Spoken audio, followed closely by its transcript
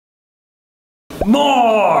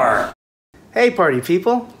More! Hey party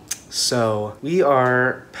people! So we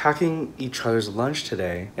are packing each other's lunch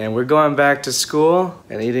today and we're going back to school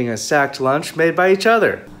and eating a sacked lunch made by each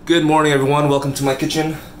other. Good morning everyone, welcome to my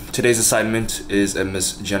kitchen. Today's assignment is a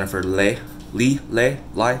Miss Jennifer Lay.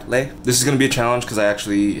 This is gonna be a challenge because I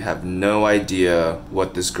actually have no idea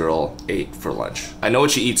what this girl ate for lunch. I know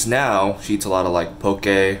what she eats now. She eats a lot of like poke,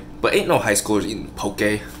 but ain't no high schoolers eating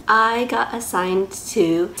poke. I got assigned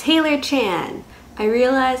to Taylor Chan. I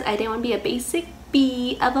realized I didn't want to be a basic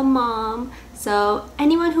B of a mom, so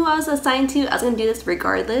anyone who I was assigned to, I was gonna do this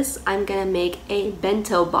regardless. I'm gonna make a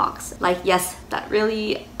bento box. Like, yes, that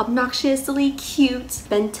really obnoxiously cute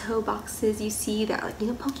bento boxes you see that are like, you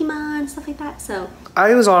know, Pokemon, stuff like that, so.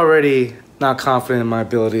 I was already not confident in my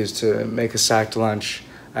abilities to make a sacked lunch.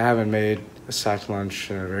 I haven't made a sacked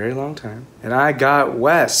lunch in a very long time. And I got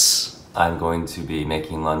Wes. I'm going to be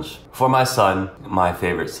making lunch for my son, my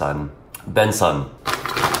favorite son, Benson.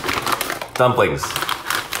 Dumplings.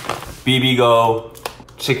 Bibigo,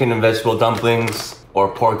 chicken and vegetable dumplings, or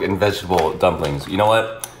pork and vegetable dumplings. You know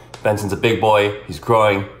what? Benson's a big boy, he's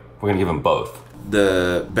growing, we're gonna give him both.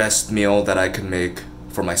 The best meal that I could make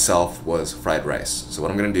for myself was fried rice. So what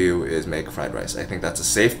I'm gonna do is make fried rice. I think that's a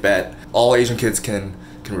safe bet. All Asian kids can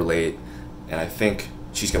relate, and I think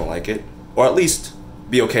she's gonna like it, or at least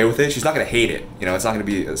be okay with it. She's not gonna hate it. You know, it's not gonna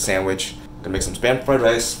be a sandwich. I'm gonna make some Spam fried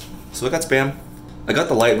rice. So I got Spam. I got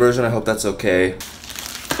the light version, I hope that's okay.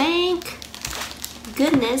 Thank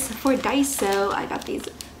goodness for Daiso, I got these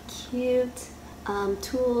cute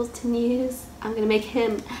tools to use. I'm gonna make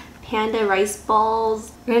him panda rice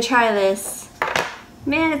balls. We're gonna try this.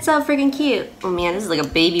 Man, it's so freaking cute. Oh man, this is like a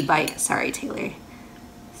baby bite. Sorry, Taylor.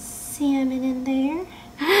 Salmon in there.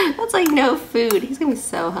 That's like no food. He's gonna be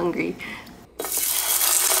so hungry.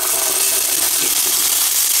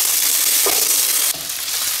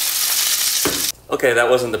 Okay, that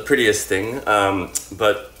wasn't the prettiest thing,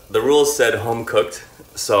 but the rules said home cooked,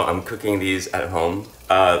 so I'm cooking these at home.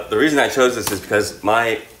 The reason I chose this is because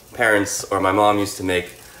my parents or my mom used to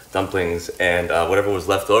make dumplings, and whatever was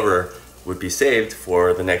left over would be saved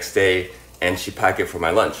for the next day, and she'd pack it for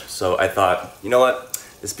my lunch. So I thought, you know what,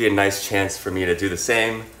 this would be a nice chance for me to do the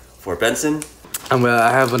same for Benson. I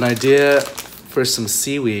have an idea for some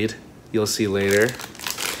seaweed you'll see later,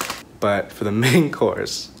 but for the main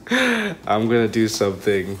course, I'm gonna do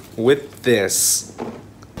something with this.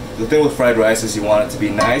 The thing with fried rice is you want it to be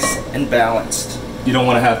nice and balanced. You don't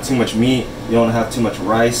want to have too much meat, you don't want to have too much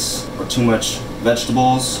rice or too much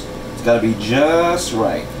vegetables. It's gotta be just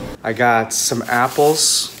right. I got some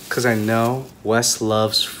apples, because I know Wes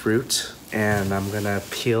loves fruit. And I'm gonna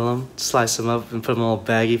peel them, slice them up, and put them in a little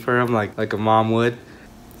baggie for him, like a mom would.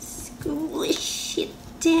 Squish it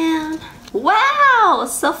down. Wow,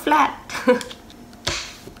 so flat.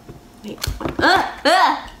 Wait,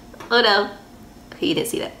 oh no. Okay, you didn't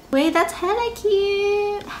see that. Wait, that's hella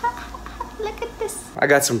cute. Look at this. I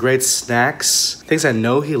got some great snacks, things I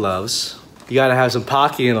know he loves. You gotta have some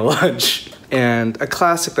Pocky in a lunch. And a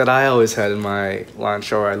classic that I always had in my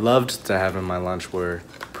lunch, or I loved to have in my lunch, were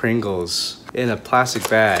Pringles in a plastic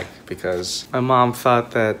bag, because my mom thought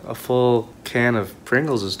that a full can of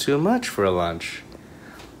Pringles was too much for a lunch.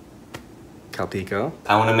 Calpico.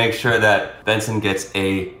 I want to make sure that Benson gets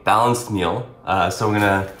a balanced meal, so we're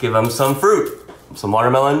gonna give him some fruit. Some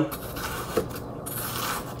watermelon.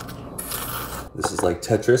 This is like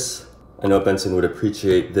Tetris. I know Benson would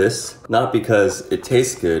appreciate this, not because it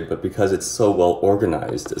tastes good, but because it's so well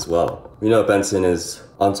organized as well. You know Benson is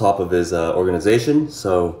on top of his organization,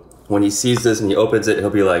 so when he sees this and he opens it,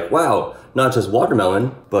 he'll be like, wow, not just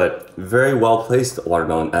watermelon, but very well placed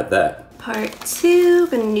watermelon at that. Part 2,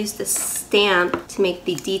 I'm gonna use the stamp to make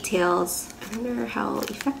the details. I wonder how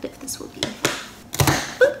effective this will be.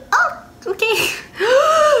 Oh, okay.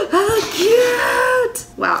 How cute!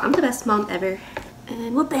 Wow, I'm the best mom ever.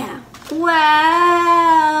 And whoop bam.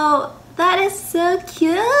 Wow, that is so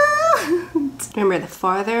cute. Remember, the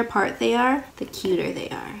farther apart they are, the cuter they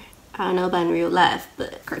are. I don't know about in real life,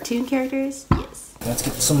 but cartoon characters, yes. Let's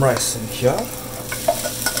get some rice in here.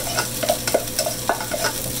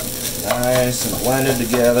 Nice and blended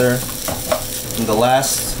together. And the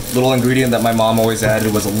last little ingredient that my mom always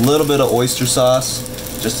added was a little bit of oyster sauce,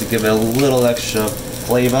 just to give it a little extra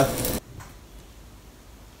flavor.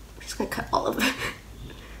 I'm just gonna cut all over.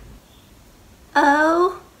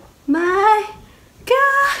 Oh my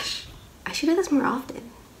gosh! I should do this more often.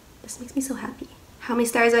 This makes me so happy. How many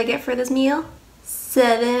stars do I get for this meal?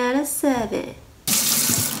 7 out of 7.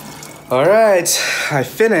 All right, I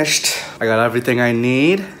finished. I got everything I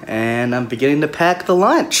need, and I'm beginning to pack the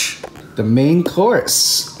lunch. The main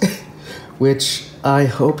course, which I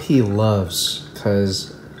hope he loves,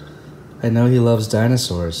 because I know he loves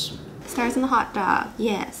dinosaurs. Stars in the hot dog,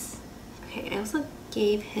 yes. Okay, I also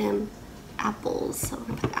gave him apples, so we're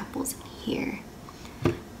gonna put the apples in here.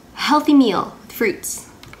 Healthy meal with fruits.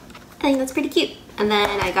 I think that's pretty cute. And then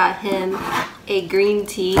I got him a green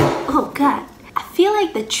tea. Oh god, I feel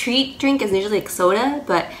like the treat drink is usually like soda,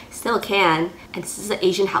 but still can. And this is an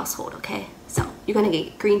Asian household, okay? So you're gonna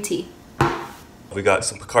get green tea. We got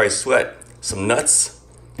some Pocari Sweat, some nuts,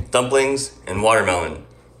 dumplings, and watermelon.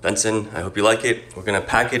 Benson, I hope you like it. We're gonna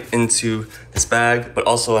pack it into this bag, but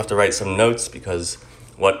also have to write some notes because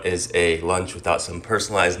what is a lunch without some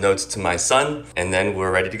personalized notes to my son? And then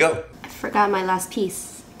we're ready to go. I forgot my last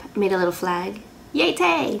piece. I made a little flag. Yay,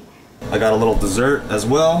 Tay! I got a little dessert as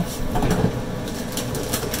well.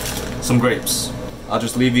 Some grapes. I'll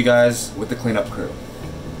just leave you guys with the cleanup crew.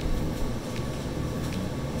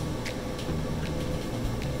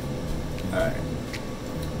 Alright.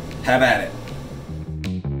 Have at it.